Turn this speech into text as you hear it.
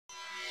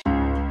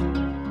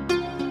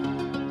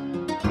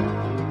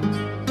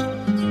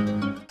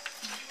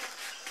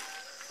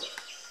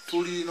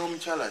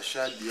omukyala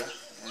Shadia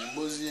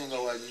emboozi ye nga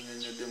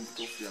waginyonyodde mu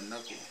butuufu ya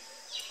nnaku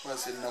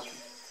kwasa ennaku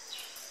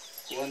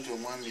kuba nti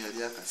omwami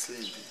yali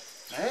akasente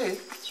naye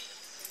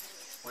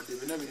wadde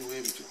bina biriwo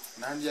ebityo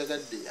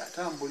nandyagadde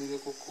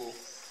atambulireko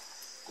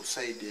ku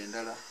sayidi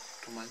endala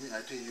tumanye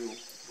ate yo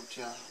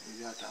butya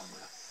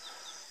ebyatambula.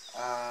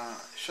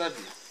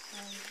 Shadia,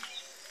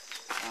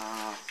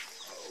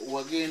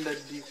 wagenda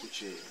ddi ku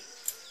kyeyo?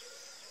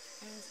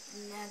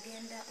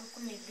 Nagenda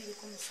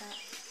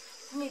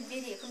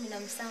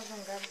 2017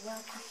 nga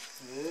gwako.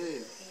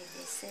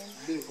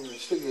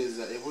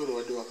 Kitegeeza ebweru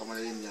wadde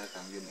wakamalayo emyaka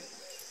ng'emeka?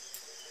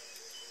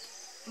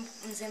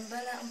 Nze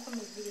mbala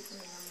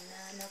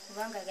 2018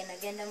 kubanga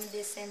nagenda mu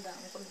December 2017.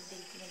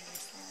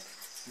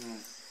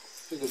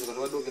 Kitegeeza kati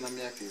wadde ogenda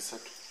myaka 3.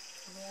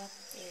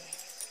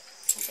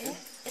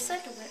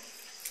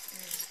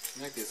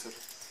 Myaka 3.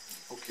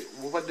 Okay,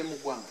 obadde mu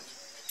ggwanga ki?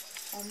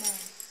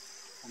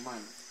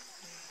 Oman.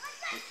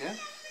 Okay.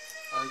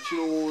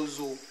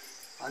 Ekirowoozo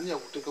ani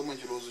yakuteekamu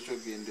ekirowoozo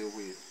ky'ogenda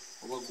ebweru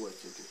oba gwe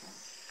wakyeteekamu?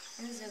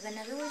 Nze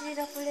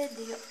nabiwulira ku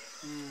leediyo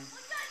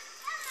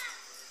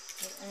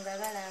nga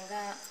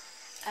balanga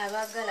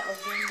abaagala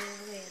ogenda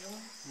ebweru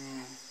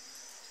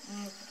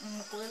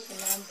mukube ku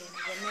namba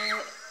eno.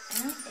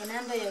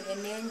 Enamba eyo ge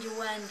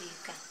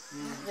nengiwandiika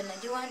bwe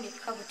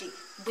nagiwandiika buti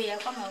bwe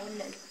yakomawo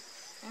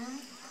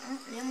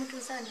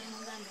nemutuusa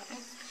nemugamba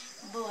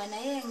bowa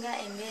naye nga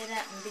embeera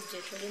mbi gye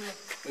tulimu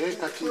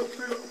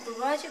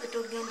lwaki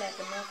betugenda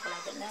temukola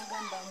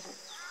nagamba mbu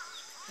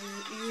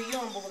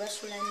yuyombo bwe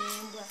basula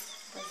n'embwa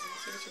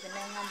bazikirikire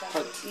nagamba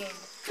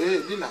agenda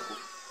linako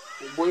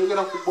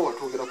bw'oyogera ku bbo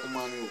watwogera ku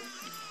mwami wo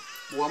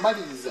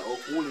bwewamaliriza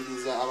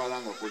okuwuliriza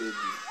abalanga ku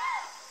leediyo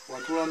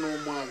watula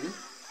n'omwami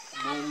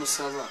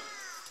n'omusaba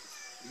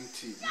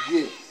nti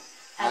ye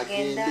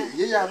agende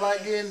ye yaba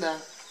agenda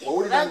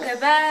kubanga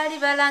baali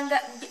balanga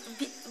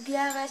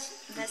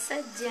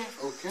basajja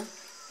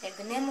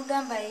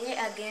nemugamba ye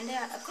agende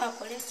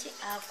akole ki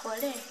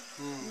akole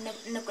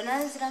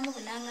nanziramu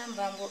bwe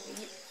nagamba mbu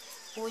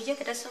uje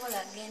ketasobola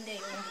agenda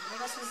eyo mbu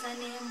basuza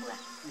n'embwa.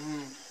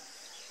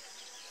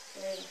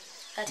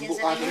 Mbu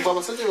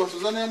abasajja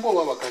basuza n'embwa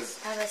oba abakazi?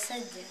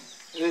 Abasajja.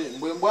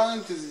 Mbwe embwa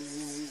nti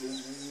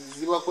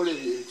zibakola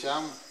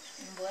ekyamu?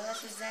 Mbwe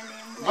basuza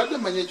n'embwa. Mbadde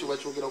mmanyi ekyo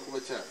bakyogera ku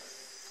bakyala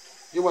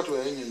ye bwatyo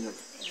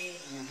yayinnyonnyola.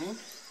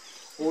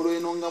 Olwo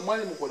eno nga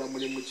mwali mukola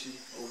mulimu ki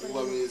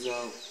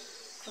okubabeezaawo?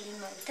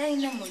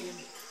 Talina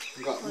mulimu.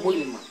 Nga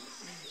mulima?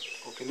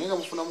 Okay, naye nga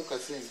mufunamu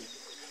kasente?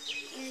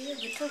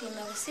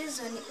 Tulima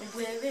busizoni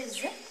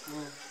bwebeze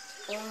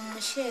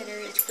omusheere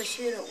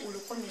ekikosheero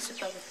 10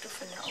 supa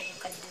butufuna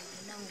obukadde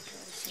 4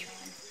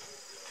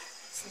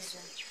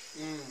 sizoni.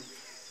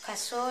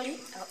 Kasooli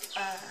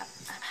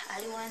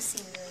ali wansi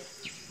nnyo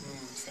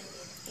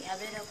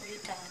abeera ku 5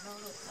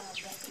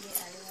 olukaaga ye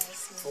ali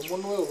wansi.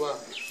 Omuntu we oba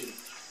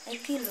ekiro?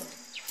 Ekiro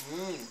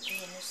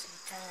nusu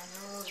 5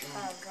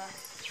 olukaaga.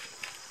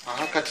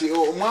 Kati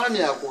omwami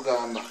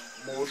akugamba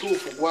mu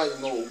butuufu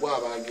gwalina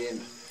ogwaba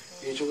agenda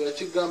ekyogera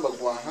kigamba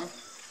gwaha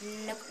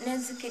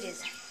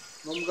nenzikiriza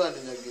n'omuganda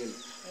nyagenda.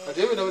 Kati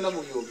ebyo bina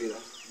mubyogera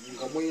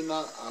nga mulina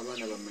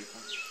abaana bameka?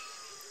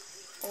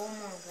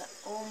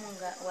 Omu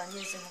nga wa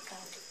myezi 6.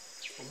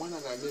 Omwana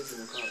nga myezi 6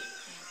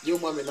 ye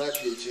omwami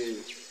naatya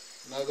ekyeyo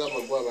n'agamba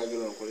gwaba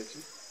agenda nokole ki?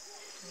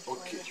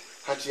 Okay,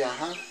 kati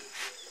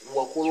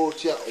wakola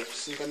otya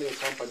okusinkana eyo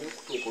kampani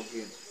okutuuka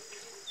ogenda?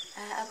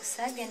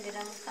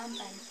 Akusagendera mu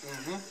kampani.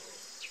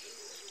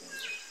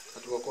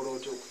 Kati wakola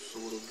otya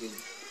okusobola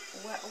ogenda?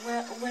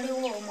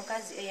 Waliwo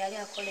omukazi eyali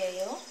akola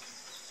eyo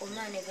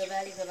omwana gwe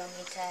baali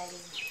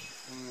bamwitaalimu.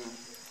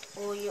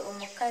 Oyo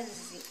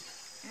omukazi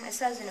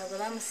esaawa zino gwe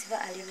bamusiba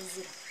ali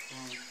buzira.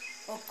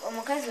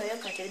 Omukazi oyo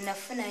kati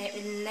nafuna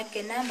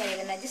enamba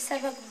ye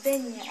nagisaba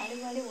Benya ali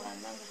wali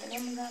wamangu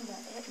nemugamba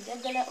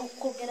njagala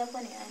okwogerako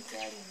ne anti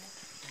alina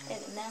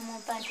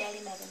namumpa nti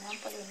alina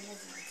nampola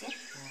emyezi gye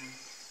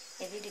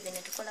ebiri bye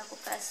ne tukola ku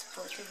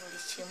passport buli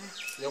kimu.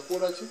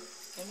 Yakola ki?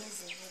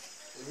 Emyezi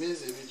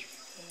 2.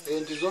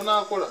 Enti zona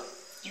akola?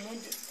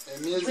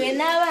 Bwe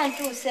naaba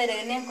ntuuse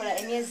nenkola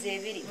emyezi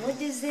 2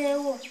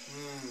 mugizeewo.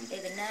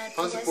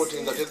 Passport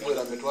nga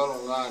teggwera mitwalo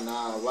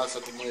 40 oba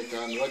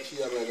 35 lwaki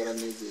yabayagala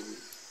emyezi 2?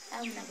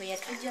 Nabwe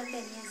yatujjako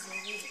emyezi 2.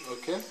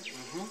 Okay.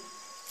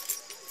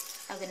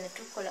 Age ne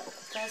tukola ku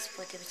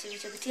passport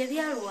biki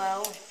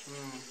ebyalwawo.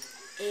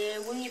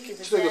 Wiiki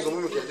kitegeeza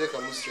omuntu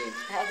yateekamu ssente?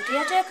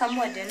 Teyateekamu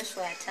wadde nusu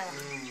 5.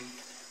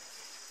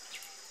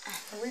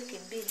 Wiiki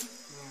 2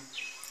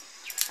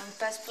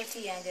 passport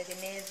yange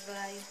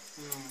genevaayo.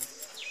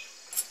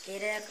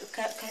 Era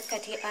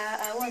kati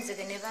awonze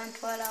ge ne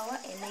bantwalawa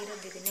e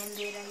Nairobi ge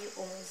nembeerayo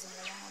omwezi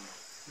mulamba.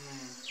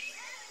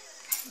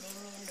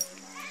 N'engenda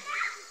omwana.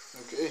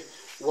 Okay.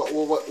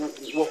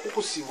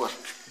 Wakukusibwa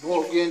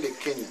n'ogenda e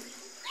Kenya?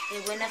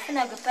 Bwe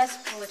nafunaga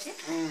passport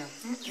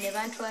ne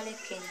bantwala e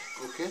Kenya.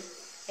 Okay.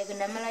 Ego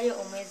namalayo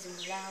omwezi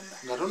mulamba.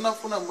 Nga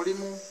tonafuna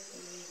mulimu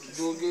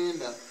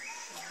gy'ogenda?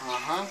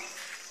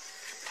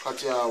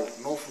 Kati awo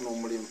n'ofuna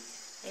omulimu?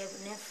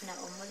 Nefuna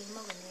omulimu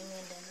gwe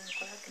nengenda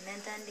nenkola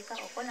nentandika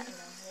okola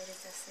nga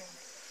muweereza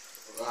ssente.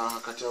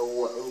 kati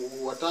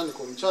watandika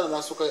omukyala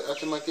nasooka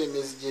atemako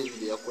emyezi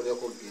gy'ebiri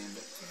yakoleko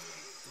genda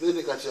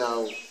then kati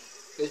awo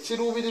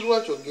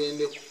ekiruubirirwa kyo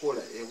gende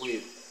kukola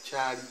ebweru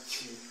kyali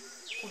ki?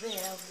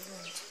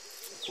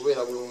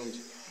 Kubeera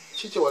bulungi.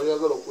 Ki kye wali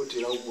oyagala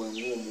okweteerawo gwe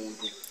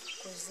ng'omuntu?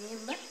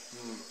 Kuzimba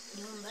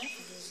nyumba,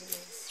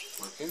 bizinesi.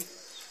 Okay.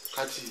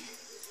 Kati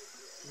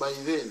by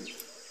then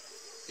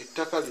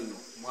ettaka lino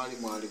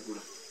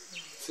mwaligula,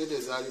 sente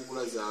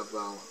ezaligula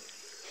zaavaawa?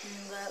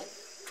 Nga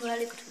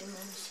twali kutulima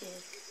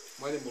omuceere.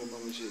 Mwali mulima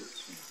muceere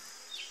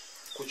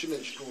ku kino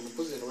ekitundu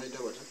mpozi eno bayita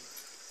bata?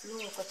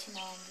 Luwoko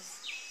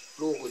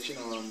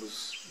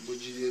Kinawambuzi.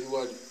 Bugiri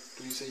eriwali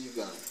tuyise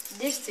Uganda.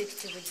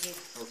 District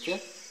Bugiri. Okay.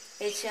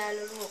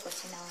 Ekyalo Luwoko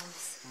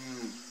Kinawambuzi.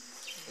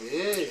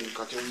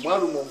 Kati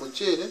mwaluma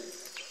omuceere,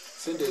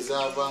 sente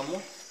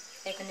ezaavaamu?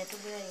 Ne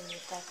tugula lino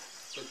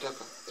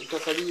ettaka.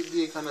 Ettaka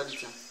liikana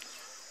litya?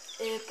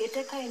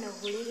 Ettaka lino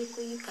liri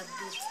ku yiika 2.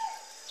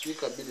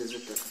 Yiika 2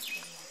 ez'ettaka.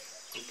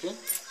 Okay.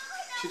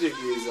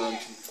 Kitegeeza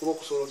nti kuba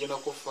okusobola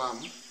ogendako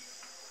faamu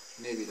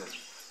n'ebirala.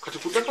 Kati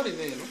ku ttaka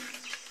lino eno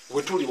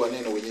wetuli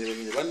waneeno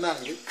wenyine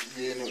bannange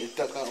yeeno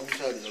ettaka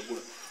omukyali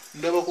yagula.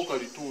 Ndabako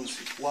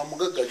kalitunsi. Wa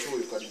mugagga ki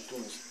oyo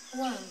kalitunsi?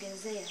 Wange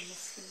nze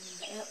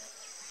yamusimba.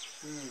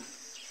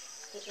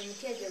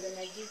 Emiti egyo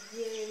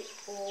benagijje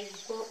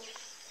ogwo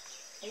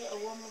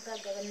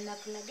ow'omugagga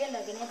nagenda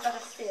gene mpaka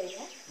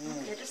siteeyo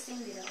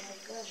netusimbira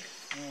omugagga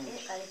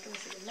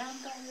kalitunsi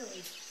nampayo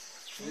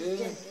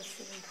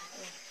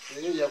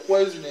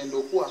yakuwayo zino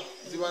endokwa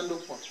ziba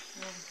ndokwa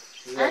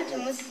anti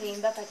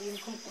musimba kati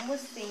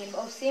musimba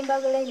osimba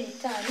layini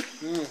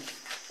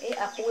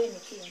 5 akuwa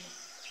emiti eno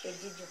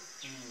egijo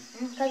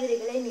kabiri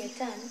layini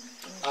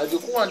 5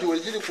 agikuwa nti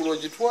wegiri kulo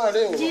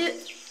gitwale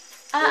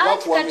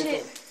anti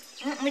kati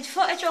mu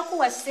kifo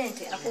ekyokuwa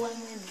ssente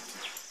akuwamu emiti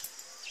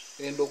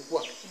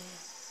endokwa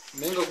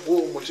naye nga gwo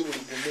omuti buli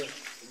gumu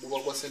guba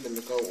gwa ssente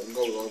meka nga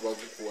we baba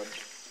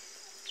bagukuwadde?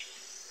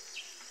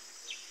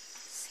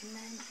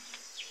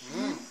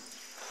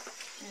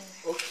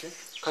 Okay.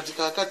 Kati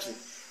kakati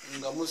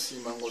nga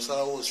musimba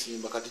ng'osalawo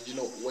osimba kati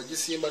gino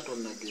wagisimba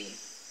tonnagenda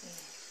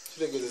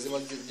kitegeeza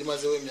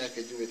gimazewo emyaka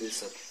egiwera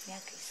 3.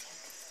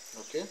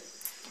 Okay.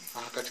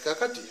 Kati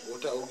kakati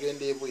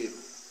ogenda ebweru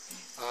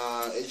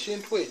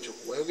ekintu ekyo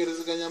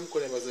wayogerezeganya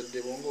mukole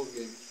bazadde bonga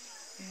ogenda?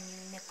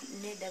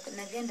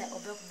 Nagenda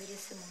oba kubira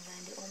esimu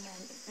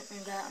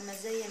nga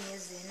amazeyo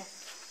emyezi 4.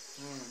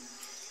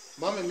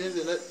 Maama emyezi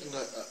 4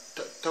 nga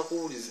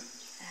takuwuliza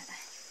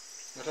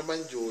nga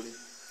tamanyi gy'oli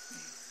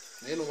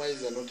naye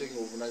nomayiza noteeka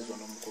obuvunanyizibwa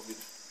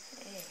n'omukubira.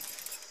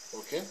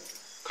 Okay.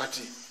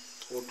 Kati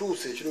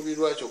otuuse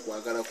ekiruubirirwa kyo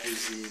kwagala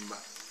kuzimba.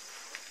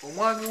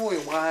 Omwami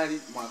oyo mwali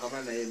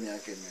mwakamala naye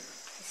emyaka emeka?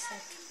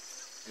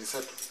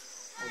 3.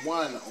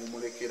 Omwana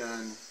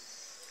omulekeraani?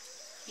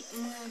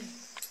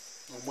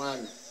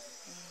 Omwami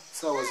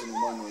saawa zino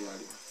omwana oyo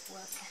aliwa?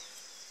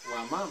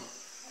 Wa maama?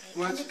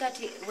 Lwaki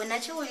kati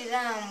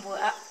wenakiwulira mbu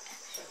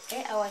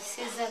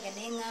awasizaga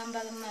neŋŋamba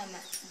maama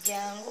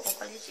jangu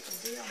okole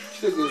ekikugira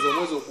kitegeeza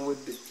omwezi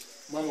okuwedde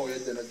maama we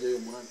yajja najjayo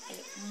omwana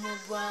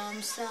gwa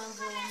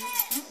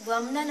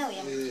 8 we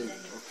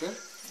yamugirayo. Okay.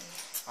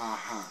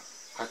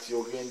 Kati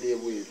ogenda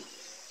ebweru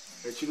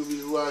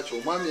ekiruubirirwa kyo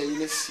omwami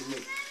yalina essimu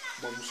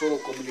mwemusobola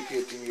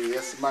ocommunicating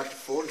eya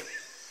smartphone?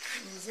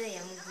 Nze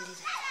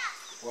yamugulira.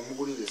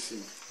 Wamugulira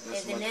essimu?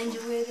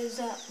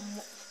 Nenjiweereza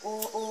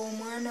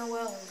omwana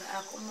waawo nga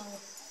akomawo.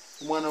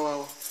 Omwana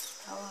waawo?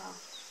 Awaawo.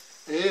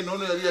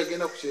 Noono yali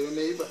yagenda ku kyeyo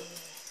neiba?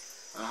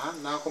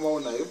 N'akomawo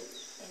nayo?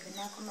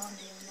 N'akomawo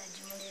nayo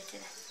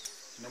nagimuleetera.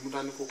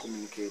 Nemutandika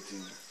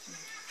ocommunicatinga.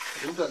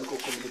 Temutandika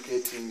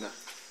ocommunicatinga.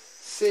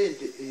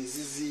 Sente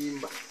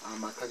ezizimba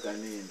amaka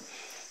ganeeno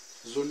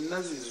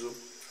zonna zizo?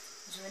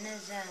 Zonna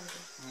zange.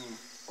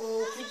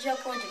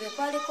 Okujjako nti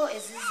bekwaliko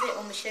ezize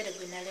omuceere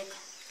gwe naleka.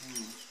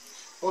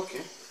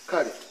 Okay.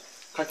 Kale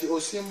kati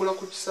osimbula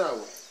ku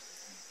kisaawe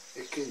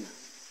e Kenya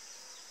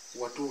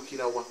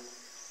watuukira wa?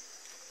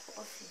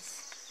 Office.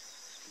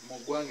 Mu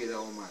ggwanga erya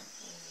Oman?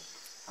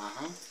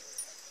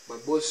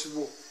 Baboosi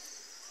bo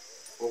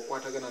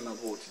okwatagana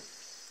nabo oti?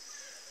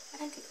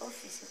 Anti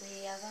office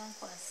bwe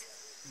yabankwasa.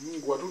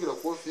 Watuukira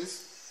ku office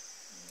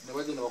ne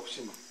bajja ne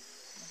bakukima.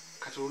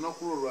 Kati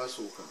olunaku lwo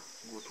lwasooka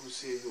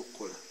ng'otuuseeyo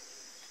okukola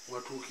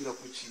watuukira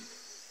ku ki?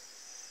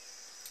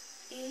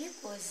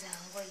 Kwoza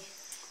ngoye.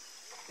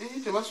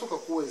 Tebasooka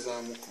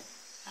kuwezaamuko.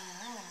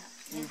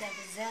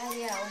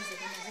 Nedabizaali awo nze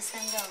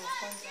nazisanga awo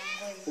kwoza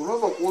ngoye.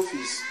 Olwava ku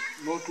office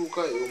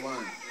n'otuuka e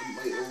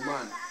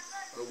Oman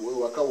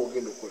waka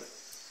wogenda okukola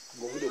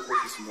ng'ovudde ku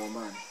office mu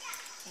Oman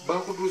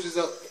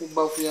bakutuusiza ku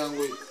bbaafu ya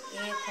ngoye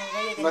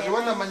nga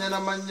tebanamanya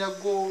n'amannya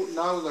go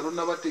naawe nga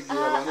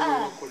tonnabategeera bani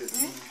bebakolera.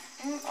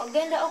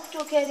 Ogenda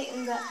okutuuka eri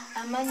nga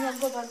amannya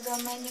go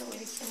bagamanyi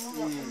buli kimu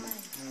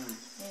bakumanyi.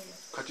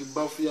 Kati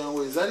bbaafu ya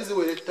ngoye zaali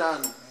ziwera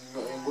 5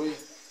 engoye?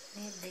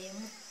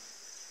 Neddaemu.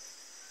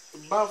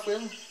 Bbaafu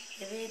emu?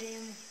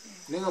 Ebeeremu.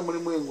 Naye nga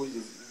mulimu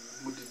engoye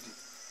mudidi.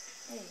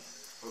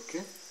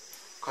 Okay.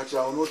 Kati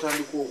awo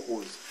n'otandika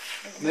okwoza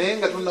naye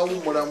nga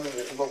tonnawummulamu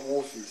okuva ku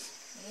office.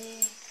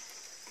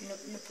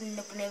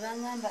 ne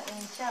bangamba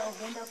enkya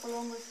ogenda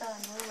kulongosa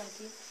wano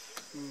webati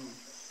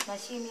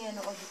mashini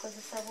eno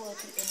ogikozesa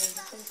bwoti eno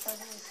ogikozesa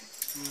bwoti.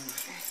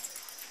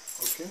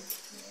 Okay.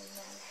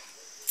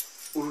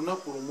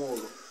 Olunaku lumu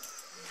olwo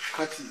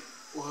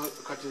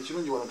kati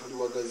ekirungi wano tuli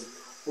wagazi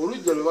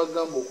olujja lwe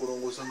bagamba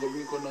okulongosa nga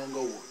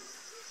lwikonangawo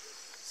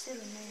si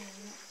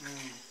lunene.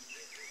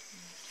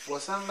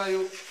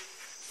 wasangayo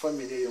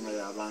famire eyo nga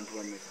y'abantu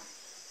bameka?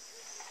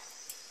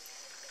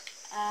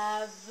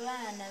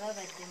 Abaana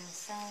babadde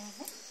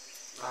 7.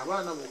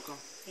 Abaana bokka?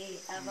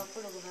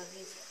 Abakulu bwe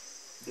babiri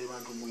be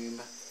bantu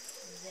 9.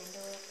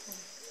 zendowo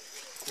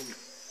 10.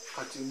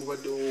 Kati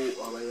mubaddewo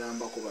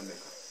abayambako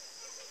bameka?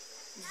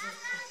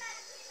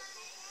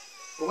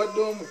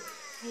 Obadde omu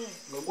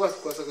nga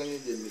gwasikwasaganya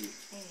egy'emmirimu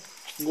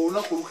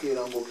ng'olunaku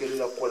lukeera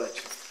ng'okerera kukola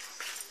ki?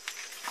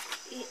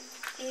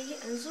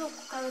 nze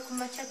okukawe ku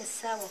makya ge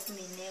ssaawa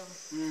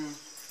 11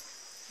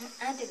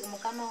 anti ge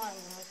mukama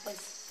wange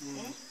mukozi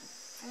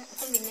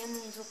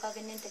 11 nzuuka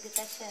genda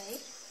ntegeka caayi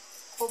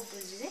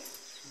kobuzi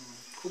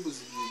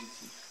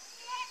byebiki?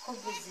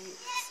 kobuzi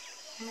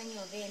manyi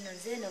oba eno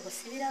zeeno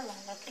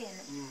bwesibirabangako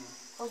eno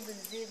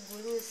kobuzi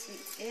buluusi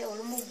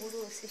olumu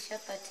buluusi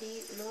shapati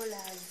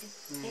lolazi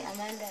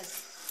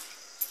amandazi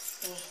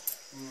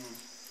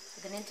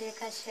genda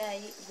ntegeka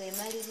caayi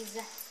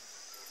gwemaliriza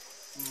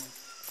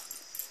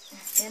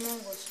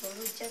nenongoosa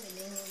olujja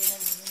benenyirira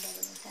munyumba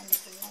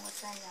bwenotandika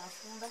olwongosaanya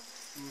nfumba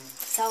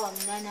ssaawa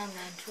 8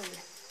 nga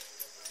ntuula.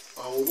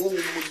 Awo oba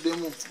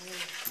owummuddemu?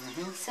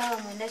 Ssaawa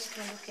 9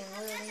 kitunduka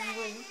engolola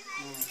engoye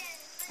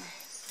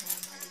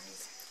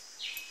namaliriza.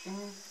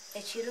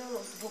 Ekiro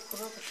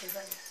bukulooko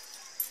tebala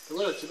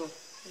kiro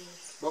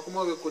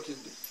bakumawo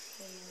bekkotidde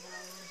nga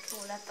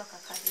ntuula paka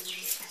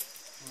kabiriisa.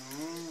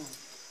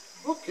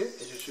 Okay,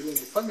 ekyo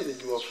kirungi. Famire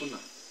gye wafuna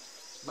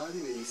baali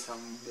beeyisa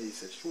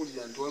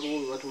kikiwulira nti waliwo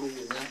be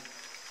batulugunya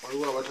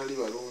waliwo abatali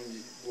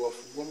balungi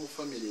bwewafugwa mu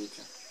famire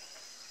etya?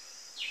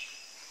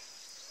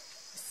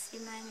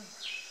 Simanyi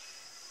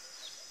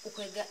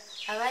okwega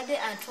abadde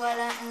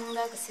antwala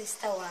nga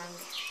sisita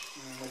wange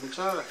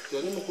omukyala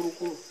yali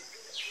mukulukulu?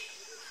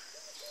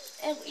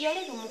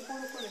 yali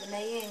mukulukulu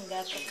naye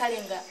nga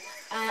kale nga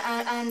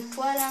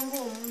antwala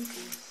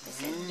ng'omuntu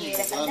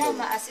era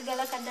kadaama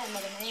asigala kadaama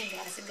naye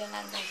nga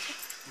asigala ngaki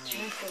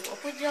muntu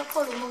okujjako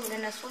olumu bwe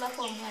nasuulako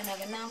omwana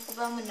ge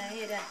nankubamu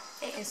naye era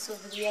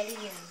ensobi yali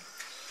yange.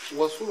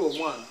 Wasula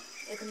omwana?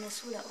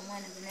 Nasuula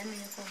omwana ge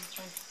namenyako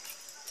omukono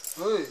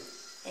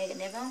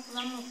ne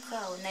bankubamu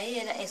kaawo naye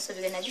era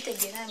ensobi ge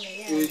nagitegeera nga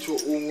yange. Ekyo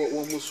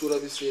wamusuula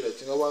biseera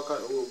ki nga omwaka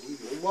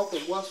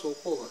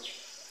ogwasooka oba?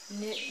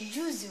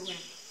 Juzi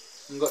wano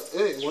nga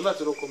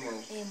ngonaatera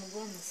okomawo? Mu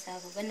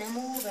Gwomusanvu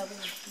banamuwuuba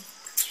bwenti.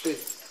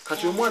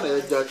 Kati omwana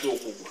yajja atya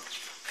okugwa?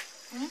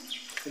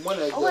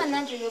 Obwana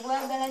nti bwe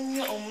bwagala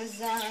nnyo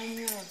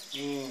omuzaanyo.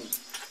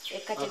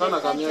 Akaana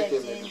ka myaka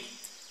emeka?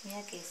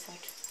 Myaka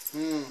 3.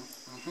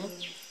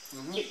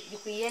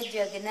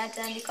 Kuyajjage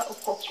n'atandika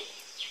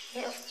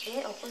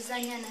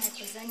okuzanya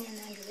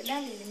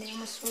nange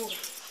nemusuuba.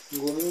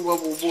 Ng'omuwuuba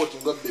bw'oba oti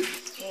nga bebi?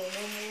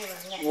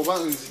 Oba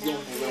nzija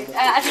omuwuuba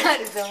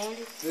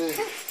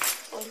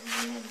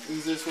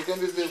nze sooke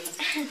mbiveeko.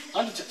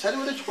 Anti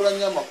kyaliwere kikola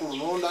nnyo amakulu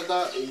n'ondaga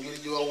engeri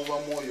gye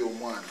wawuubamu oyo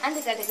omwana.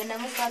 Anti kati ge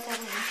namukwata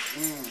buno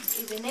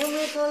ize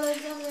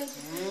nemwetoolooza bweti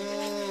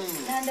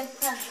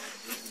nandeka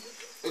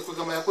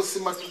ekwegamba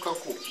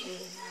yakusimatukako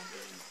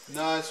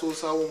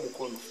n'asoosaawo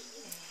omukono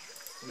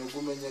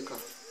negumenyeka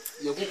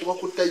yakukuba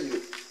ku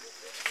ttayiro?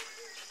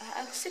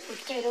 Si ku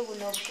ttayiro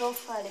buno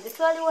obutoofaali bwe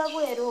twali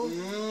wabweru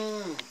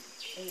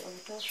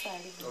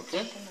obutoofaali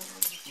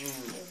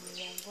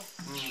bweyagwa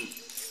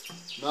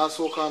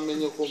n'asooka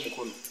amenyeko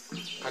omukono.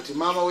 Kati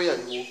maama we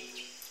yaliwo?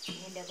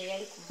 Endaga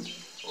yali ku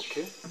mulimu.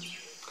 Okay.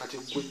 Kati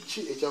gwe ki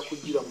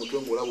ekyakujjira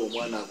mutwe ng'olaba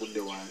omwana agudde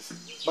wansi?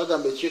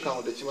 Bagamba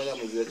ekyekango tekimanya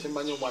muzira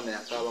kimanyi omwana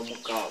yakaaba mu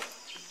kaawo.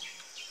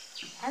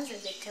 Anze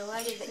ze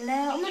tewali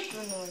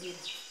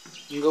omutunuulira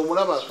nga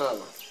omulaba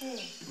akaaba?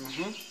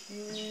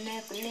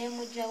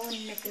 Nemugjawo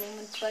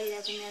nemutwalira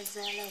ku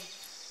nazaalawo.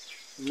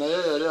 Naye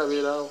yali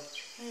abeerawo?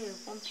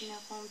 Kumpi na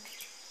kumpi.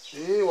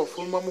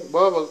 Wafulumamu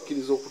baba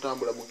bakkiriza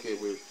okutambula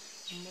mukeebweru?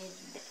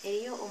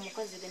 Eyo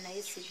omukozi ge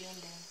naye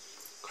sigendayo.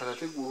 Kati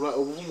ate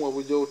obuvumu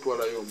wabujjawo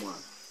otwalayo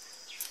omwana?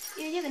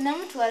 Ye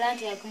namutwala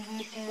nti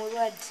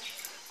mulwadde.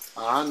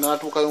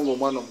 N'atuukayo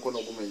ng'omwana omukono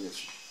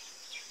ogumenyese?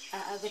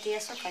 Ge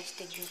teyasooka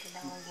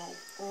akitegeererawo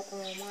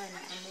ng'omwana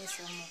ameese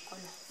mu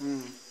mukono.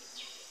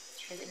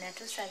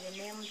 Natuusa ge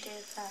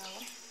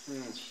nemuteekaawo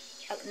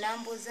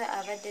nambuuza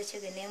abadde ki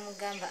ge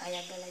nemugamba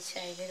ayagala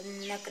caayi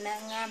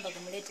naŋŋamba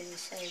gemuleetere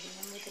caayi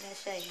nemuleetera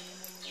caayi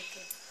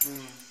nemumuleetera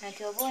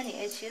nti obaoni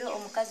ekiro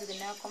omukazi ge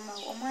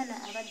nakomawo omwana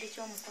abadde ki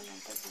omukono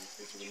mpozi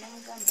ekyo ge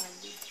nemugamba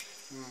agudde.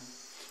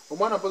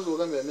 Omwana mpozi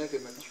ogambira myaka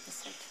emeka?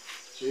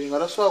 3. Nga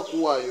tasobola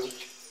kuwaayo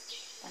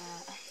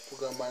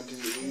kugamba nti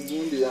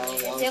gundi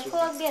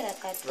tekwogera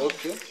kati.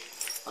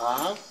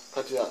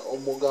 Kati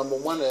omugamba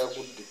omwana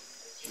yagudde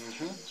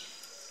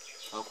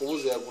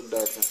akubuuza yagudde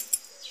atya?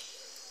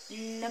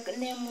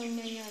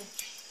 Nemunyonyola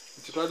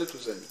nti twali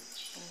tuzannya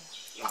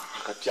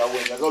kati awo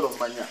njagala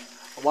omanya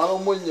omwana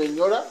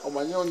omunnyonnyola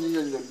omanye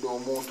onnyonnyodde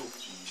omuntu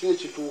ki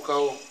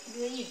ekituukawo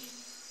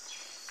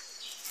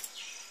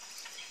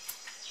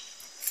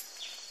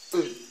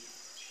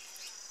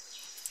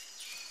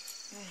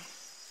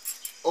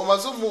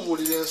omaze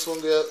omubuulira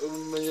ensonga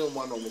emenye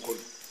omwana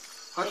omukono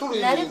ate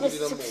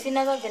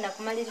oluyingiririramusinabagenda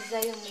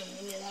kumalirizayo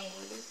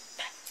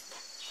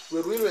lwe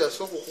lwiro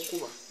yasooka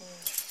okukuba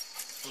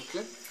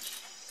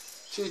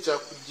ki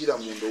ekyakugira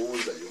mu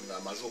ndowooza yo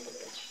ng'amaze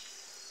okukuba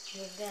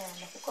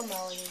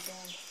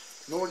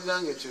n'owulira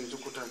nga ekyo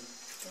ekikutani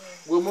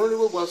gwe muloli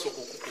gwe gwasooka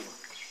okukuba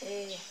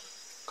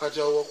kati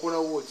awo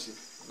wakolawo ki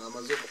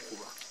ng'amaze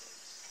okukuba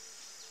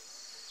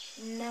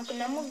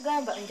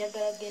namugamba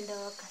njagala genda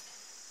waka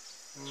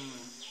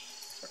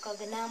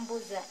kage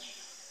nambuuza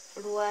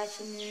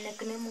lwaki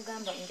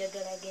nemugamba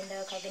njagala genda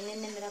waka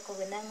genenemerako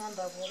bwe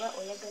nangamba bwoba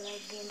oyagala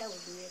genda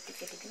wuliwo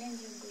etiketi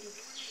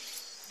genenjigulire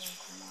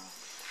enkomawo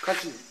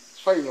kati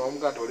fayina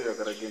wamuganda oli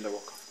oyagala genda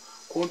waka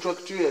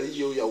kontrakiti yo yali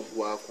yo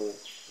yagwako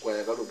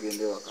gwayagala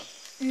ogende waka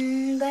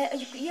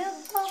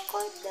yagwako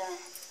dda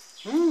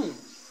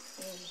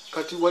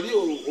kati wali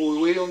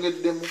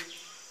weeyongeddemu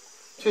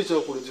ki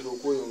ekyakuleetera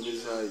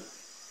okweyongezaayo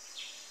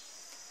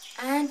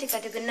anti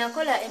kati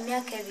nakola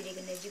emyaka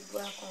 2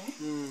 negigwako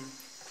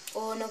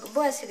ono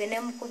bwasige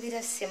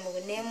nemukubira ssimu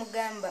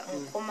nemugamba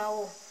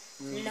nkomawo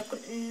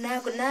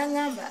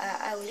nangamba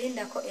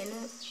awulindako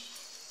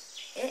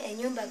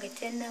enyumba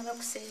getenaba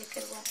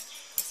kuserekebwa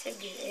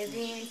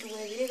ebintu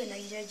webiri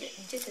binaje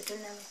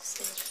tetunaba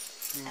kusereka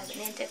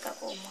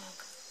nentekako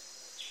omwaka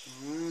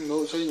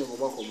sayinga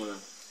omwaka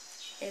omulala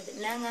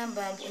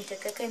nangamba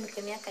ntekeko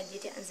emyaka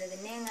gitya nze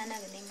neŋŋana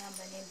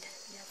nengamba nedda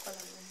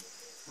yakola bumu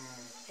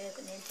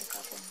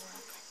nentekako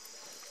omwaka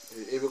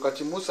ebyo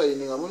kati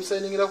musayininga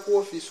mubisayiningira ku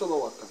ofiisi oba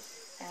waka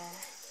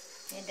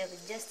nedda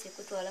just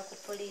kutwala ku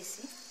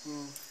poliisi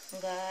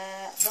nga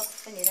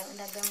bakufunira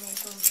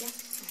ndagamuntu mpya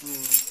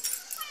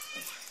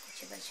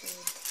kiba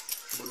kiwedde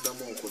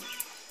buddamu okola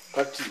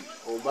kati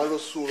omala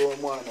osuula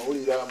omwana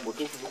owulira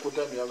mutuufu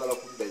bikutambi yagala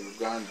kudda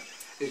Uganda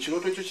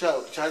ekirooto ekyo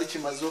kyali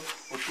kimaze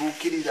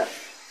otuukirira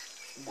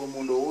gwe mu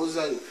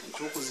ndowoozayo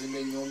ekyokuzimba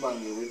ennyumba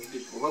ngaewedde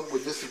oba gwe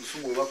jesi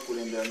busungu oba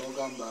kukulembera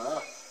n'ogamba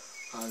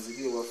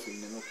kanziri ewaffe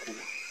nneme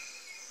okkuba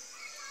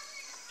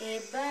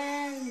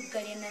ebbanga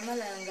lye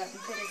namalanga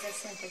mpereza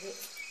ssente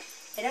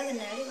era bwe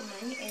nali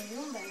omanyi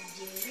ennyumba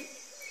gyeri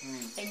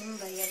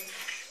ennyumba yaffe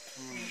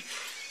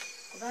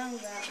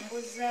kubanga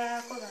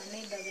mbuzaako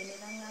banaibaga ne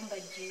baŋŋamba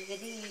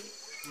gyeri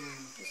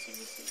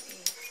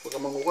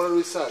ogamba ngaokola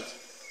research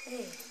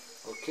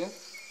okay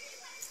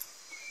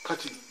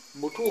kati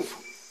mutuufu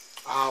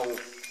awo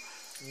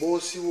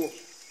boosiwo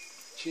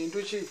kintu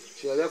ki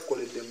kyeyali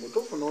akukoledde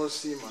mutuufu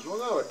n'osiima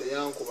n'ogaba wadde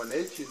yankuba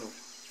naye kino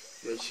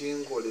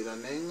yakinkolera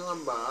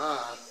neŋŋamba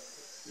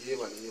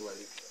yeebale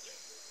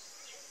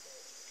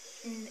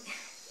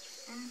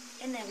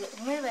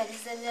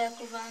mwebaliza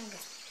byakubanga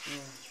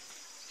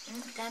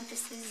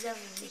tampisiza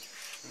bubi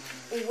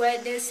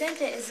wadde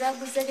sente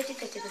ezaguza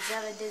getiketi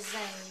gezabadde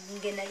zange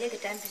nge naye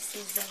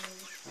getampisiza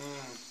bubi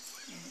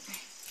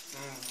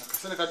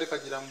akasente kadde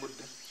kagira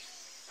mbudde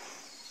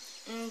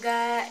nga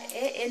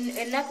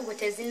ennaku bwe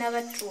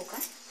tezinabatuuka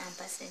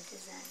ampa sente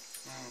zange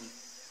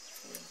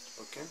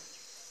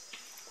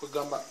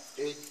kwegamba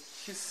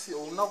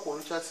olunaku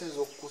olukyasinza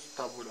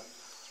okukutabula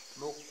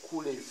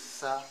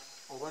n'okukulesa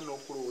oba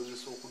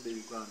n'okulowoozesa okudda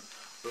Uganda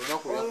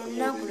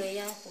olunaku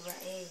lweyankuba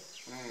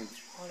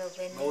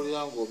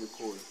n'oluyanga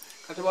obikooye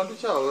kati bantu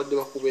ki ababadde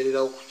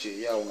bakubeererawo ku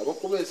kyeyawo nga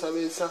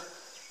bakubeesabeesa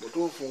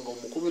mutuufu nga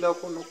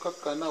omukubirako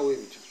n'okkakkanawo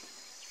ebityo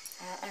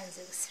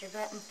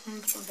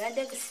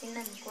mbadde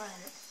kusina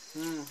mikwano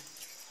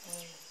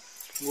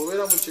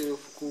ng'obeera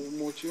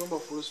mu kiyumba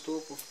full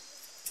stop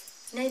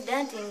nedda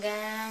nti nga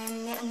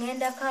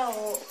ŋŋendako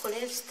ku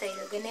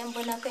lifestyle ge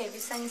nembonako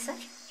ebisanyusa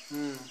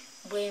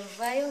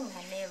bwenvayo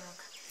nga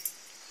neebaka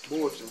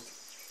bwotyo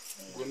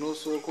gwe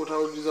n'osooka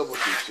otawuliriza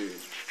botiikyo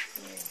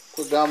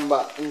kwegamba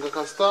nga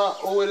kasita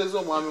oweereza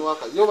omwami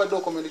wakazi obadde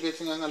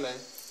okommunicatinganga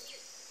naye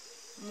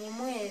mu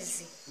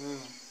mwezi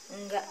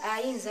nga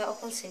ayinza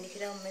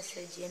okunsindikira mu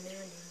message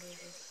emirundi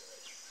ng'ebiri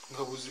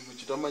nga buzibu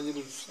kitamanyi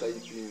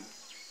lusitayipinga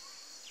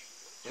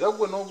era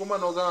gwe n'oguma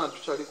n'ogamba nti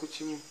tukyali ku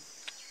kimu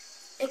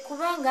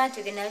ekubanga nti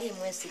ge nali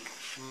mwesiga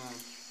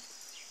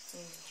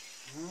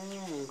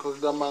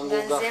nkagamba nga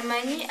nze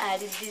manyi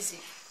ali bizi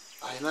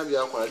alina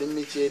byakola ali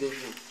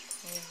mumikyeregi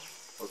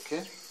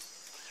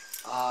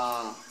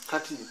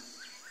kati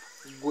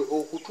gwe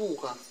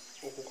okutuuka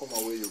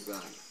okukomawo e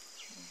Uganda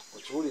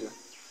okiwulira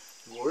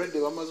ng'olwedde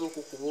bamaze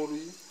okukuba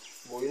oluyi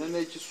ng'olina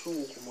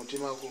n'ekisungu ku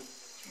mutima gwo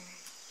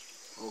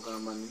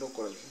ogamba nina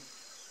okukolaki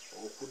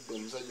okudda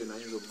omusajja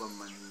nayinza obba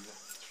mumanyinja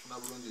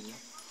kifuna bulungi nnyo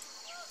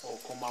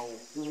okomawo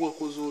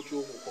wakoze otya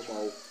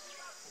okukomawo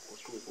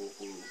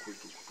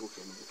okutuuka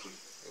emugutuli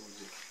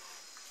ebujetu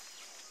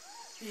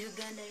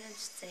Uganda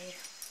lifestyle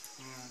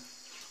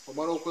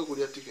omala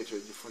okwegulya tiketi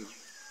ogifuna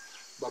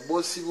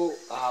baboosi bo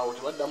awo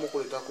tebaddamu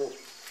okuleetako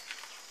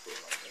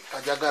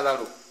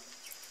kajagalalo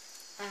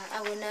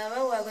abo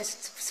naabawaabwe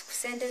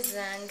sente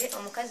zange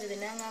omukazi bwe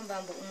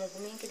nangamba mbu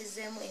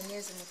umugumiikirizeemu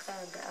emyezi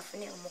 6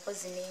 afune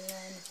omukozi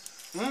n'eŋŋaana.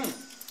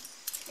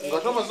 Nga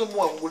tomaze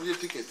omuwa kugulira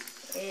tiketi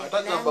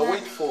atagamba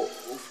wait for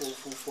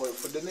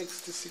the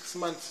next 6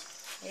 months.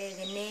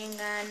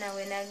 N'eŋŋaana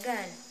we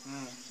nagaana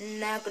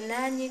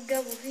nanyiga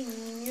bubi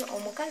nnyo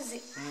omukazi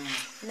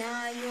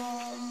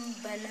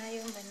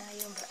n'ayomba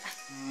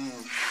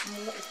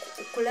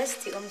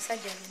kulasiti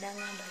omusajja we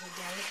nangamba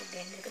jangu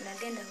tugende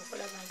nagenda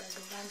okulaba nga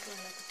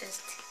gevantwala ku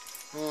tesiti.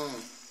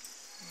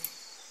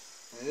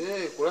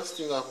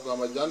 Kulasiti nga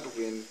akugamba jangu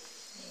tugende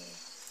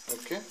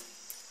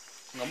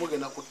nga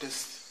mugenda ku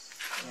tesiti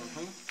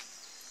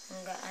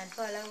nga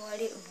antwala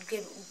wali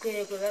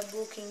gwe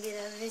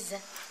babukingira visa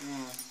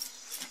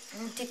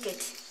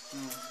tiketi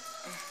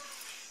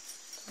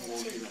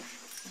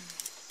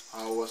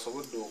awo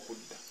wasobodde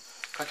okudda.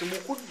 Kati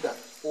mukudda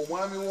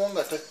omwami wo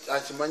nga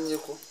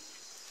akimanyiko?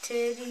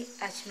 Teri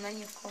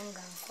akimanyiko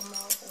nga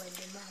nkomawo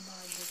wadde maama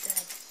wadde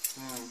taata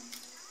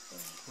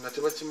nga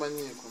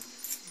tebakimanyiko.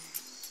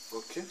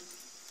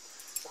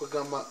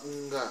 Kwegamba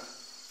nga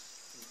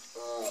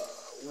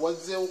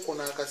wazzeewoko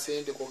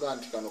n'akasente koga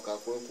nti kano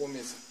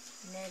kakwekuumisa?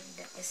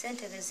 Nedda,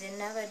 esente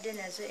bezinabadde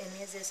nazo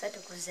emyezi 3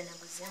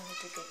 kuzinaguzeemu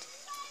tiketi.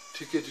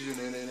 Tiketi yo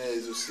nena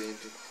ezo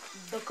sente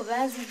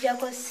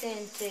bwebanzijjako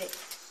sente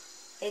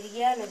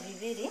ebyalo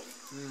 2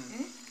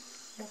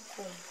 mu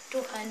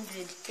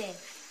 210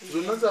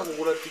 zonna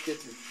zakugula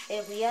tiketi.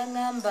 Bwe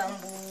yangamba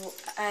mbu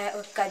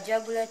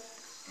kajagula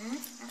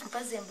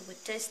mpaze mbu ku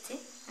tesiti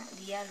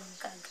byalo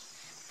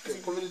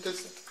 6 community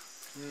test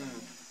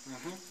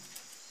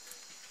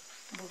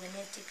mbu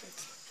ne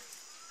tiketi.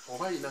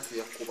 Oba alina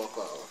teyakubako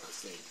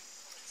akasente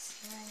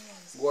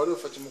gwali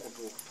ofa kimu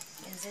kutuuka.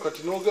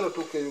 Kati n'ogenda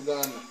otuuka e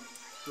Uganda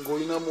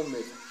ng'olinamu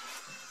mmeka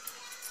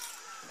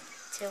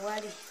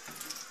tewali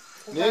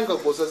naye nga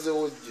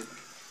gwosazeewo ojje.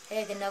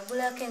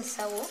 Nagulako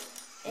ensawo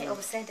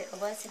obusente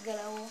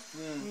obwasigalawo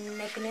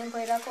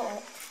nenkolerako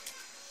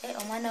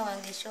omwana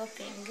wange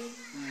shopping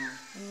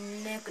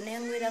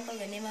nengwirako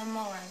ge ne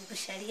mama wange ku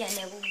Shadia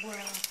ne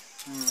buggulawo.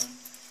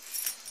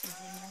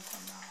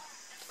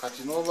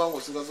 Kati n'oba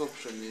ng'osigaza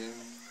option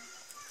emu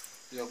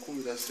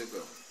yakubira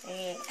Segawa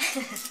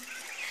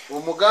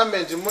omugambe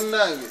nti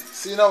munnange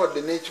sirina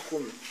wadde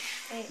n'ekikumi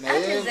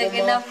naye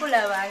ngoma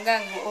kulabanga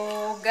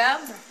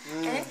ng'ogamba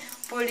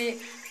buli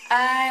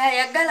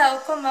ayagala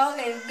okomawo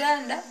e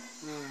Uganda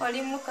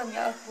oli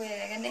mukomya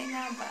okuwerega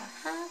neŋŋamba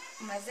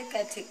maze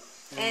kati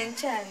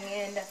enkya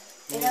ŋŋenda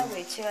era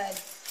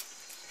bwekiwali.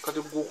 Kati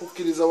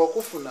gwokukkiriza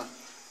wakufuna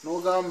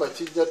n'ogamba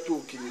kijja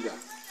tuukirira.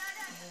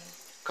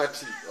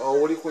 Kati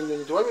oli ku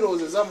nnyonyi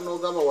tewabirowoozezaamu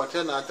n'ogamba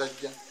watya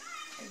n'atajja?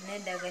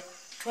 Nedda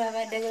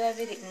twabadde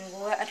babiri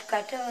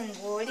kate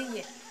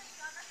ng'oliye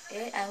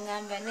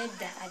aŋŋamba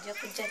nedda ajja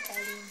kujja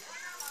talimba.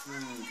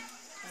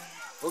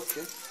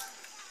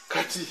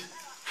 Kati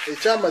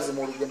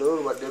ekyamazima olugendo lwo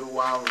lubadde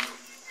luwanvu.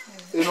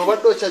 Eno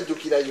obadde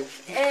okyajjukirayo?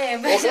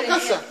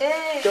 Okakasa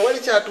tewali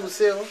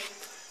kyatuuseewo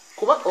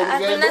kuba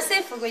olugendo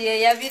nasifugu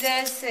ye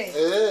yabireese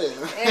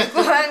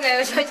kubanga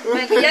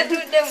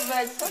yatudde mu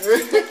maaso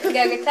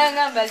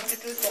ngagitangamba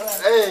zitutuuse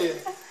wano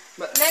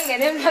nange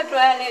ne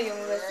mbatwala eyo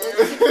mu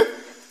basozi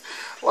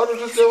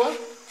watutuusewa?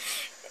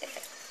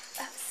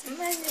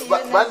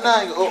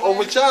 Bannange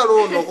omukyalo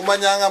ono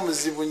okumanyanga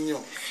muzibu nnyo.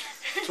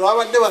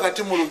 Twabadde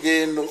wakati mu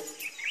lugendo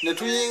ne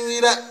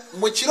tuyingira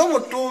mu kiro mu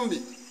ttumbi.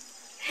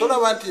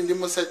 Tolaba nti ndi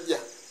musajja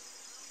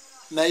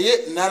naye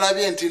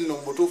nalabye nti nno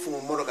mutuufu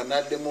mu mmotoka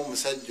naddemu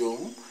omusajja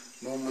omu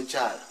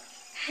n'omukyala.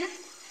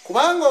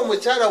 Kubanga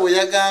omukyala we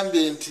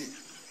yagambye nti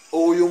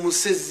oyo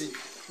musezi.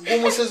 Gwe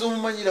omusezi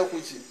omumanyira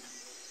ku ki?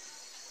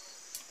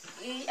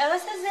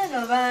 Abasezi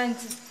eno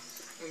bangi.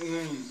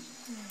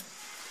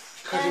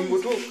 Kati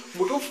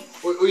mutuufu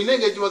olina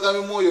engeri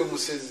gyebagambyemu oyo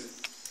omusezi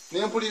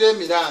nempulira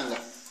emiranga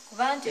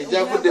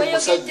egyavudde mu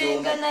musajja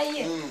omu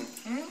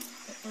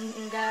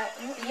nga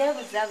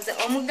yebuzabuza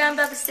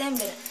omugamba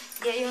kusembera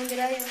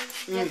yeyongerayo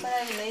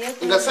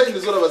nga sayini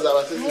zolaba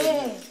z'abasezi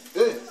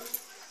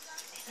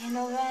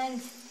eno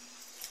bangi.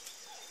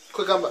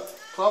 Kwegamba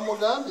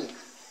twamugambye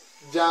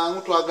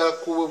jangu twagala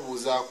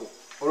kuwebuuzaako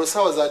olwo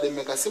ssaawa zadde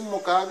mmeka si mu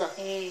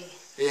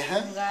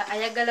 6 nga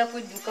ayagala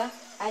kudduka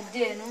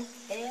adde eno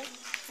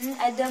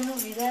addamu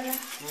birala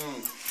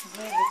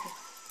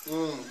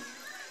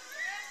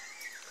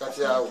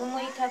kati awo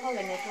tumuyitako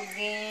nga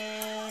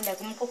netugenda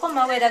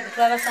kukomawo era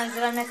getwabasanze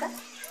bameka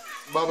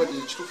baba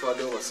ekituufu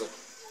addewo 3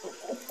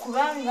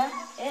 kubanga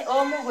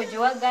omu gwe gye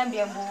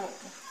wagambye mbu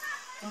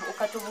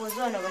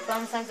katubuuze ono bwe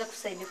twamusanze ku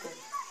saidi kuno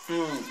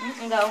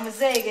nga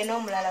omuzeeyige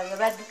n'omulala bwe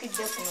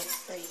baddukidde kuno ku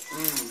saidi.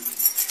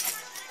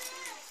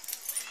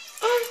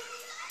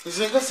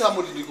 Nze nga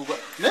saamulirikuga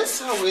naye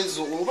essaawa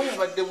ezo oba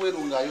yabadde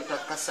bweru ng'ayota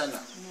kasana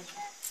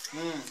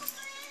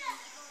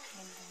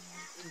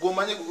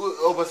gwomanyi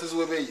obasezi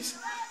we beeyisa.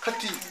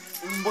 Kati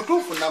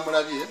mbutuufu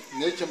namulabye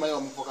naye kyemaye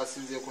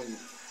omufokasinzeeko nnyo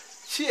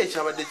ki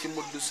ekyabadde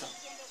kimuddusa?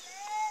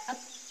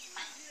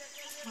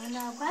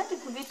 Kwati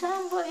ku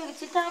bitambo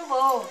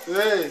ekitambo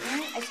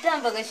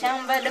ekitambo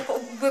gashambadde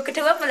gwe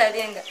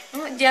tewabulalenga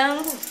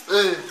jangu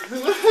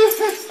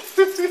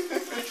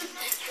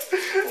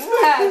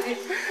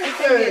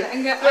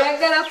nga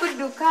ayagala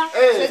kudduka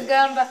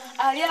tegamba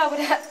ali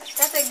abula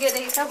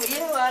tategerekeka buli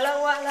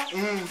yewalawala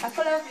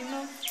akola bino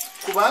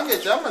kubanga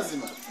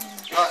ekyamazima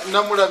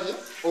namulabye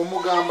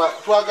omugamba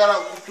twagala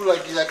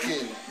kutulagira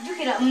keno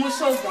jukira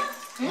musoga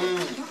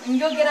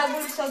njogera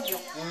gulusoga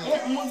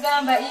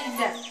mugamba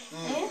ida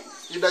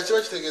kiba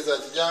kitegeeza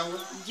ki jangu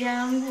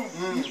jangu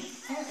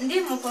ndi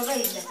mukoba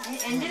ida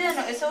endira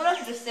eno esobola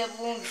kutusa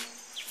vumbi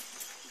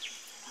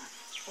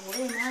oba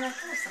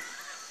enaalatuusa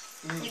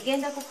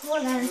egenda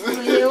kukola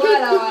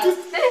yewalawala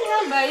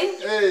negambayi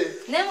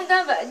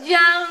nemugamba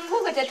jangu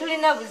nga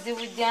tetulina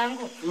buzibu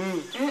jangu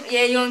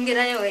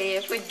yeyongerayo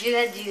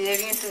yefujjirajira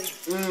ebintu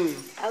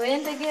abo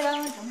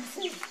yentegerawo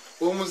nti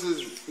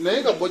omusizi naye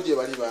nga bo gye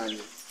bali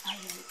bangi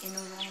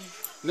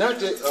naye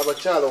ate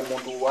abakyala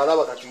omuntu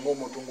walaba kati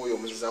ngaomuntu ngaoyo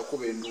omuzizi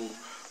akuba enduulu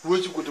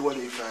lwekiko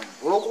tewaleekaani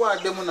olwokuba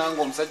addemu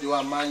nange omusajja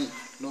w'amaanyi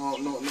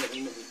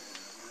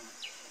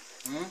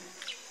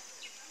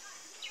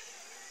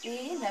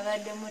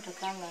nabadde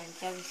motoka nga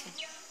nkyabise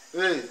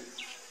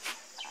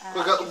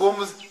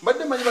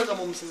mbadde manyi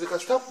bagamba omusizi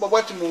kasitakuba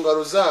bwati mu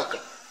ngalo zaaka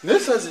naye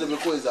saa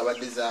ziremekoweza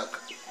abadde zaaka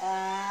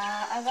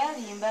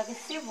abalimbake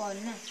si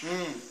bonna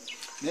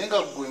naye nga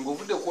gwe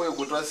ngaovudde kwoyo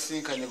gwe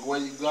twasisinkanye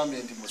gwegambye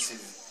nti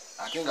musizi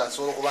ate nga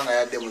asobola okuba nga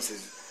yadde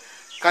musizi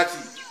kati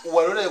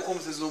waloleko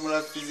omusizi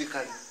omulala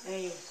fizikali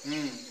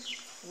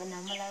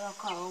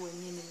namulabako awo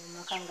wennyini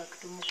mumaka nga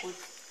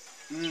tumukuti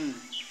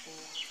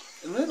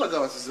naye baga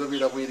abasizi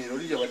babeera bwereere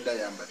oli yabadde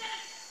ayambadde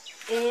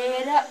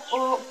era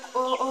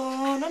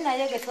ono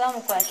naye ge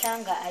twamukwata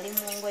nga ali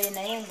mu ngoye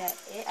naye nga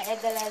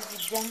ayagala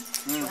azijjamu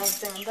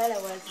wazambala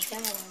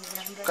wazijjamu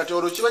wazambala kati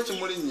olwo kiba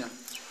kimulinnya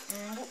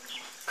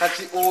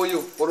kati oyo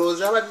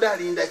olowooza abadde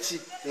alinda ki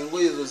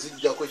engoye ezo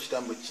zijjako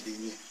ekitambo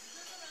kirinye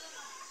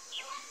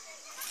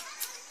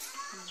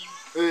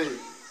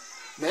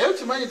naye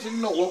okimanyi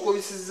tirina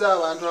wakobisizza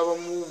abantu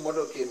abamu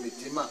motoka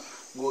emitima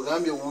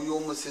ng'ogambye oyo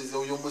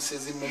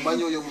omusezi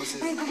mumanyi oyo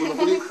omusezi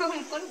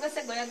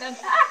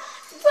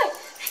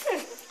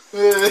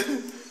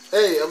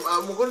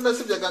mukulu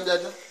nasibye agambye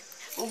ata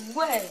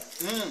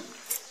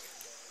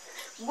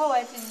gwe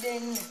watidde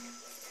nnyo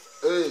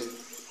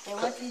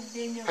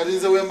kati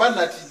nze wemba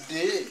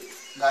natidde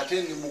ng'ate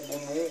ndi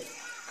mugumu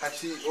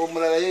kati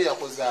omulala ye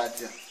yakoze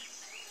atya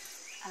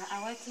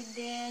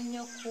awatidde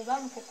nnyo kuba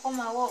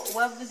mukukomawo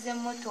wavuze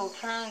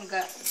emmotoka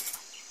nga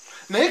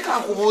naye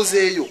kankubuuza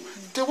eyo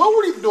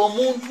tewawulidde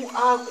omuntu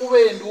akuba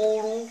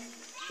enduulu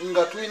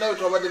nga tulinayo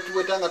twabadde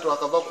tuweta nga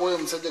twakava kwoyo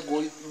omusajja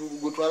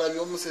gwe twalabye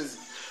omusezi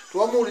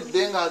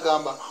tewamuwulidde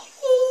ng'agamba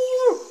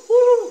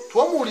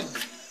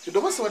tewamuwulidde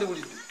eddoboozi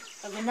waliwulidde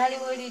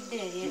naliwulidde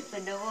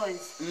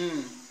eddoboozi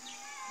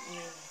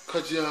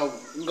kati awo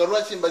nga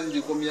lwaki mbazi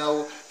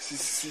ngikomyawo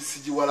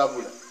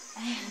sigiwalabula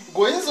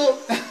goyinzo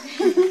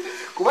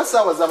kuba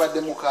saawa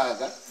zabadde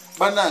mukaaga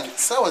banange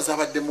saawa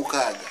zabadde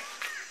mukaaga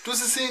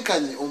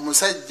tusisinkanye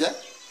omusajja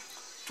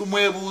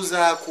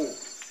tumwebuuzaako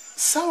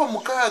saawa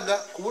mukaaga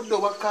ku budde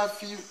obwa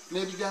kafiyu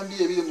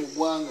n'ebijambiya ebiri mu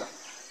ggwanga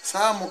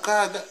saawa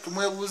mukaaga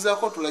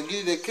tumwebuuzaako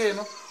tulagirireko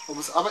eno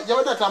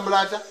yabadde atambula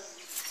atya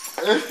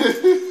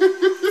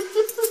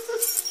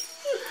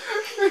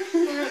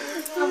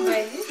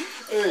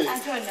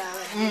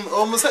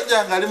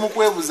omusajja nga ali mu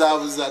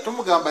kwebuzaabuza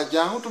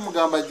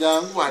tumugamba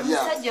jangu ali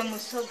awo omusajja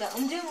musoga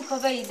omuti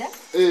mukobaida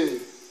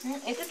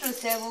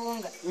etutuuse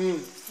buwunga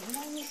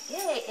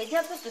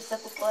ejja kutuusa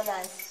ku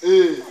kolansi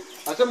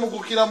ate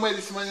mugukiramu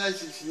eri simanya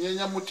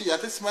kinyenya muti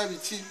ate simanyi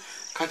biki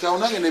kati awo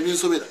nange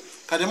nebinsobera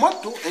kati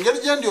mwattu engeri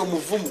gye ndi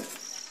omuvumu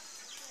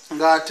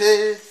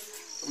ng'ate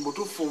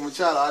mbutuufu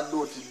omukyala adde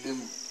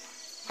otiddemu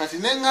kati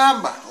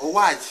neŋŋamba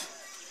owaki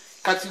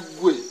kati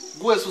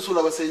gwe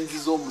susula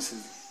basenyiziza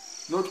omusizi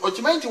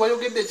okimanyi nti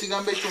wayogedde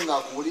ekigambo ekyo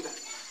ng'akuwulira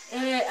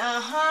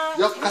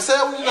kasa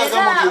yawulira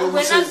agamba nti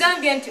omusezi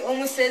wenagambye nti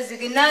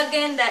omusezi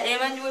nagenda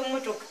emanyi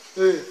w'emmotoka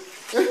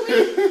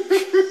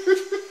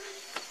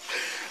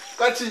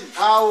kati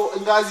awo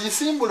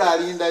ng'azisimbula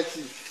alinda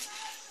ki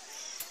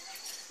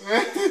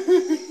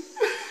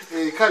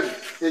kale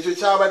ekyo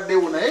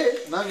kyabaddewo naye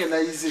nange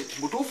nayize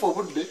butuufu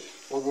obudde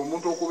obwo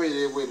omuntu okubeera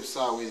ebweru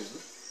saawa ezo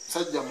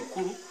musajja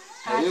mukulu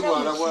naye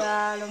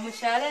bwalabwa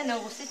mukyalo eno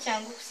obusi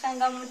kyangu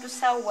kusanga muntu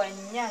saawa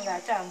nnya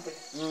ng'atambula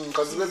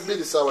kazibe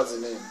bbiri saawa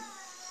zineeno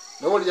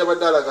naye oli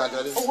yabadde alaga nti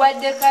ali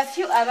wadde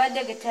kafyu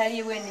abadde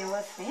getaliiwe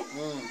newaffe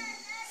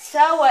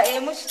saawa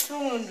emu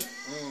kitundu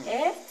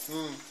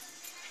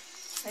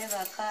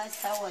ebaka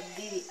saawa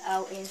bbiri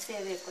awo ensi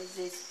eba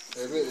ekozesa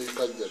eba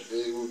ekajja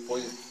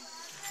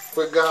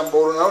kwegamba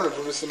olwo nawo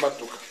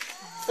netulusimattuka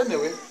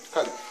enewe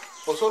kale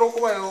osobola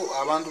okubayo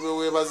abantu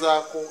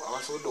beweebazaako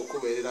abasobodde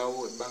okubeererawo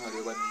ebbanga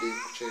lyobadde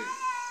kukyeri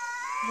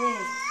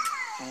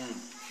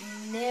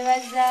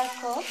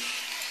nebazaako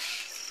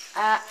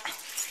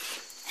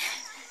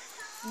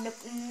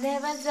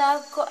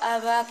nebazaako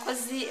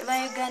abakozi ba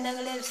Uganda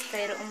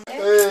Lifestyle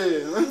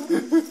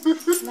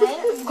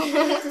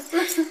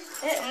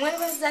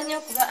mwebaza nnyo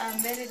okuba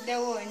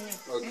ambeereddewo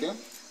nnyo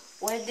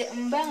wadde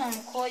mbanga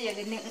nkooye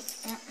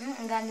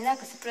nga nina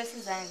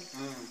akasipresi zange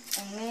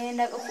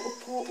ngenda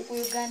ku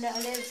Uganda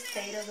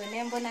Lifestyle bwe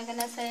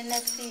nembonagana Salina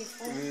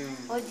Siifu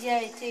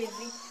OGI TV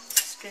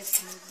stress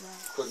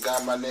nigwaako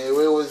kwegamba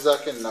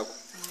neweewozaako ennaku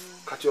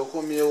kati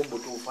okomyewo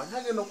butuufu ani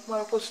agenda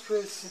okumalako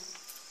stress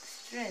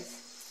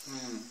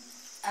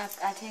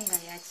ate nga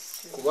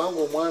yakisitu kubanga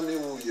omwami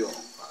wuyo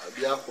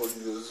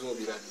byakolirooza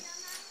obirabye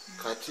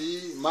kati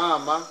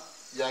maama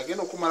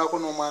yagenda okumalako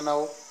n'omwana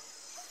wo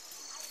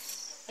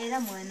era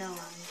mwana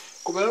wange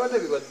kuba nabadde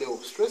bibaddewo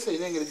stress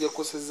erina engeri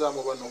gyekukosezaamu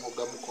oba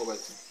n'okugamuko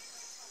baki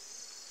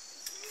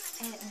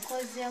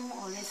nkozeemu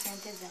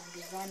olw'esente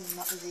zange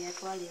zanuma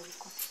zeyatwala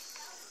ebuko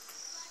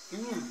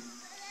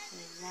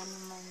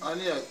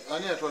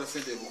ani yatwala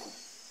sente ebuko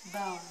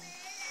bawange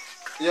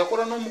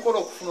yakola n'omukolo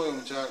okufuna oyo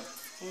mukyala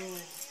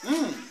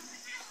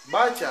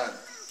bakyala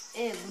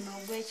guno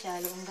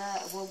ogwekyalo nga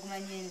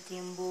bwogumanye nti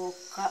mbu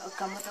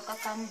kamotoka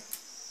kamu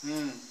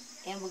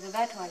embuga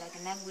gatwalaga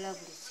nagula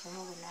buli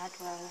kimu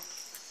bwenatwala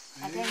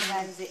ate nga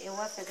nze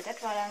ewaffe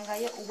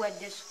getatwalangayo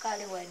wadde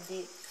sukaali wadde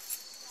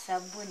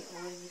sabuni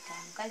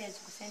ow'ebitaano kale ezo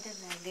ku sente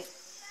zange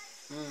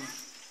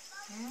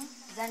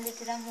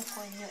zandeteramuko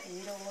nnyo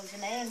ebirowoozo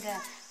naye nga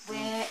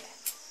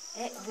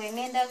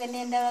bwengenda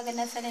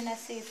nendabagana Salina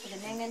Siifu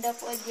nengenda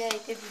ku OGI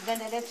TV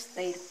Uganda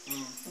Lifestyle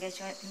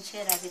ngekyo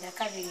nkyerabira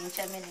kabiri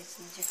nkyamene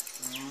kijja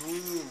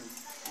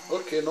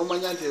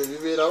nomanya nti ebyo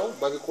bibeerawo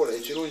babikola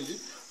ekirungi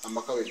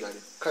amaka we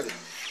gali kale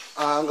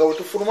nga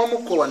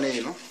wetufulumamuko wano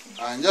eno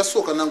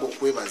njasooka nange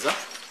okwebaza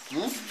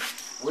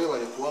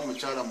weebale kuba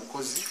mukyala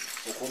mukozi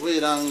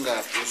okubeera nga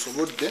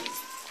osobodde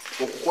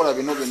okukola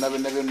bino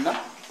byonna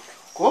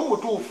kuba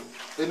mutuufu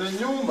eno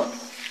ennyumba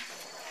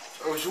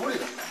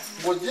okiwulira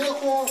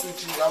ng'ogyeko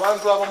nti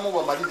abantu abamu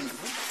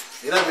bamalirivu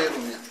era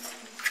beerumya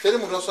teri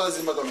muntu asobola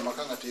zimba gano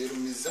maka nga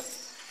teyeerumiza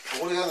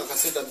okuleka nga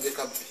kasente abbe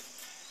kabbe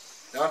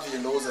era nti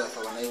yendowooza yaffe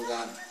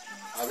abanayuganda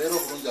abeera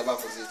obulungi aba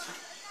akoze eki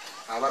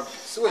ababbi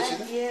si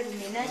wekiri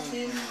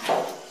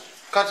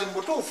kati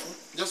mubutuufu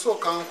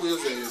njasooka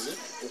nkuyozeyoze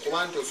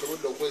okuba nti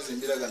osobodde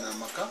okwezimbira gano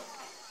amaka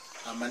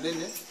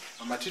amanene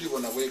amatiribo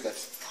nabwe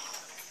gati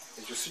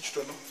ekyo si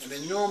kitono eno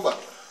ennyumba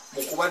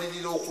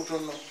mukubalirira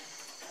okutono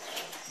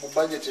mu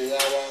budget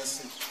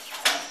ey'awansi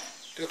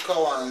teka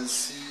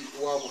wansi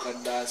wa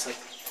bukadde 3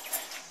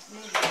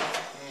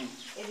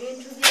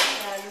 ebintu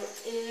byekyalo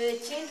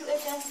ekintu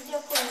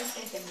ekyansijjako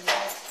nesente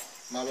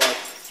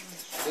mabaati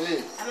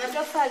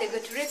amatafaali ge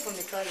tuli ku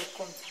mitwalo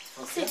 10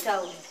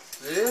 sitawuni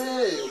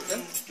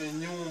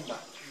ennyumba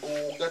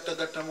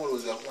ng'ogattagattamu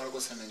olowooza yakumalako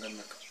sente nga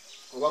mmeka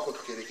obaako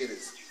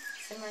tukerekereza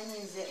simanyi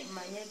nze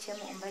manye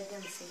ekyemu mbadde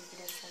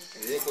musirikira sente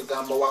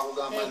kwegamba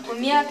wakugamba nti ku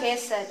myaka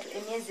 3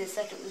 emyezi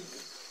 3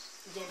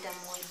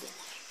 gentamuwadde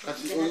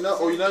kati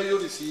olinayo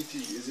lisiiti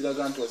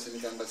eziraga nti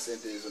wasindikanga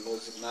sente ezo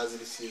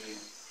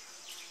nazirisiivinga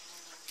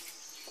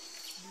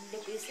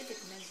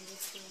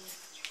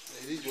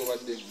eri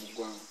gyobadde mu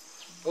ggwanga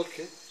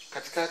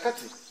kati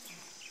kakati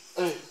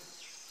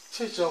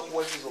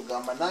kyekyakuwaziza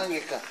ogamba nange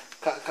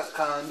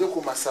kande ku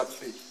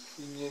masappe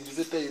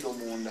nyingize tayiro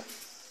munda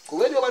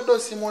kuba eri obadde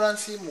osiimula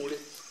nsiimule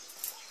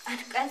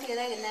anti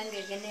era nange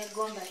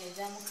genegomba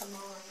eza mukama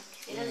wange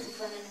era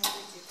zifaanana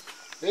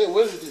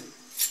weziti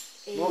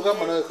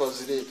nogamba nawe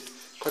kazireeti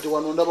kati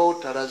wano ndabawo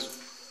ttalazo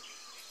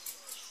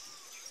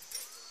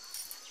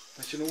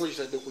ekino ngo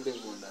kitadde ku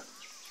legonda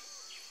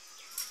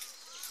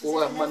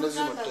owamane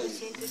zino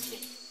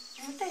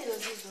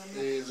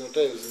ezo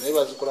tayo naye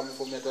bazikola mu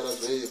fomu ya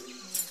ttalazo eyo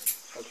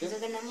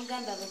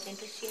namugamba ngo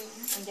kintu kimu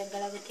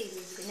njagala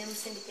butereezibwe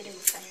nemusindikire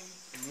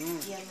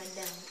bufaananyi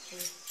yamadamu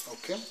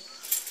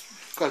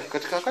kale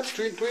kati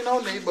kakati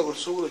tulinawo neiba gwe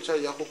tusobola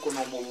okyalyakoko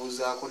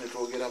n'omubuuzaako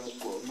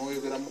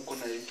noyogeramuko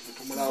naye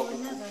netumulawoko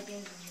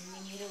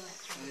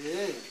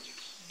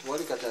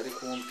tewali kati ali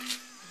kumpi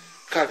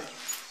kale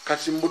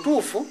kati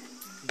mubutuufu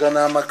gano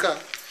amaka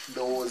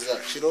ndowooza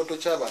kirooto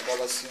ky'abantu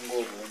abasinga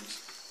obungi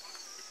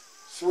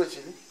siwe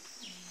kiri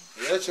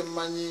era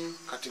kyemmanyi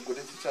kati gwe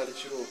tekikyali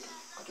kirooto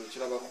kati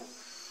okirabako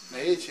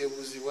naye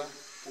ekyebuuzibwa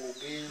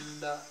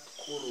ogenda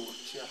kukola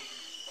otya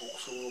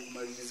okusobola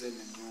okumaliriza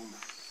eno ennyumba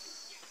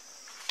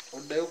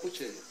oddayo ku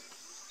kyeyo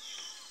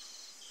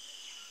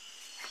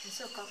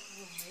nsooka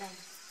kuba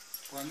omulamu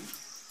wani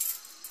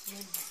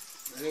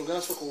naye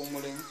ogenda sooka oba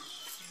omulemu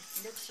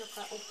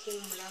ndekusooka okuba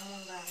omulamu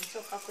nga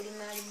nsooka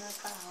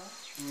kulimaalimakawo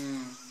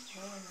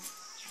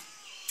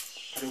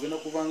kati ogenda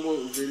kubanga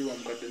ovaeri wa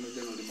mukadde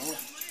nojja nolimawa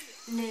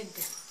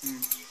nedda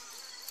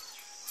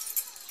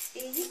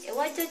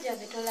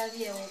ewajjajjange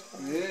tolabyewo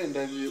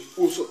ndabye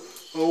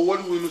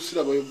waliwo eno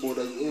sirabayo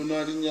boda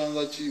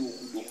onalinyanga ki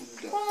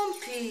okudda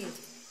kumpi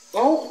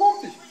awo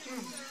kumpi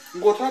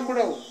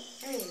ng'otambulawo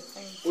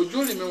ojja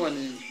olime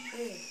waneemi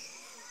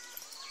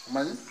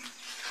omanyi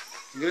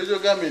ngeri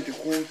gyogambye nti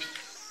kumpi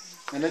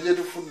nga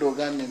nagyetufudde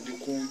ogambye nti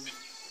kumpi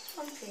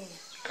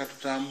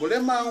katutambule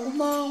mangu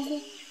mangu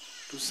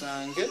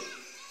tusange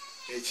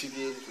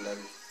ekiri eri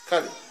tulabe.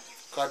 Kale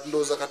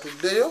ndowooza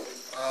katuddeyo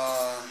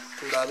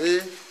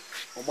tulabe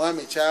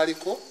omwami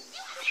kyaliko,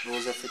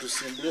 ndowooza ffe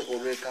tusimbule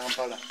olw'e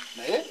Kampala.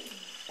 Naye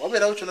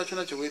wabeerawo kyona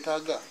kyona kye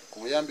weetaaga ku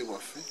buyambi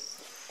bwaffe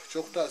ku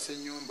kyokutaasa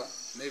ennyumba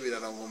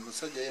n'ebirala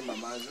omusajja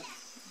yemamaaza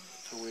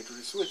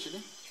weetulisiwe kiri.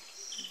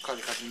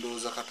 Kale kati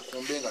ndowooza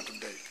katukumbe nga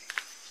tuddayo.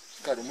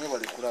 Kale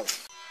mwebale kulaba.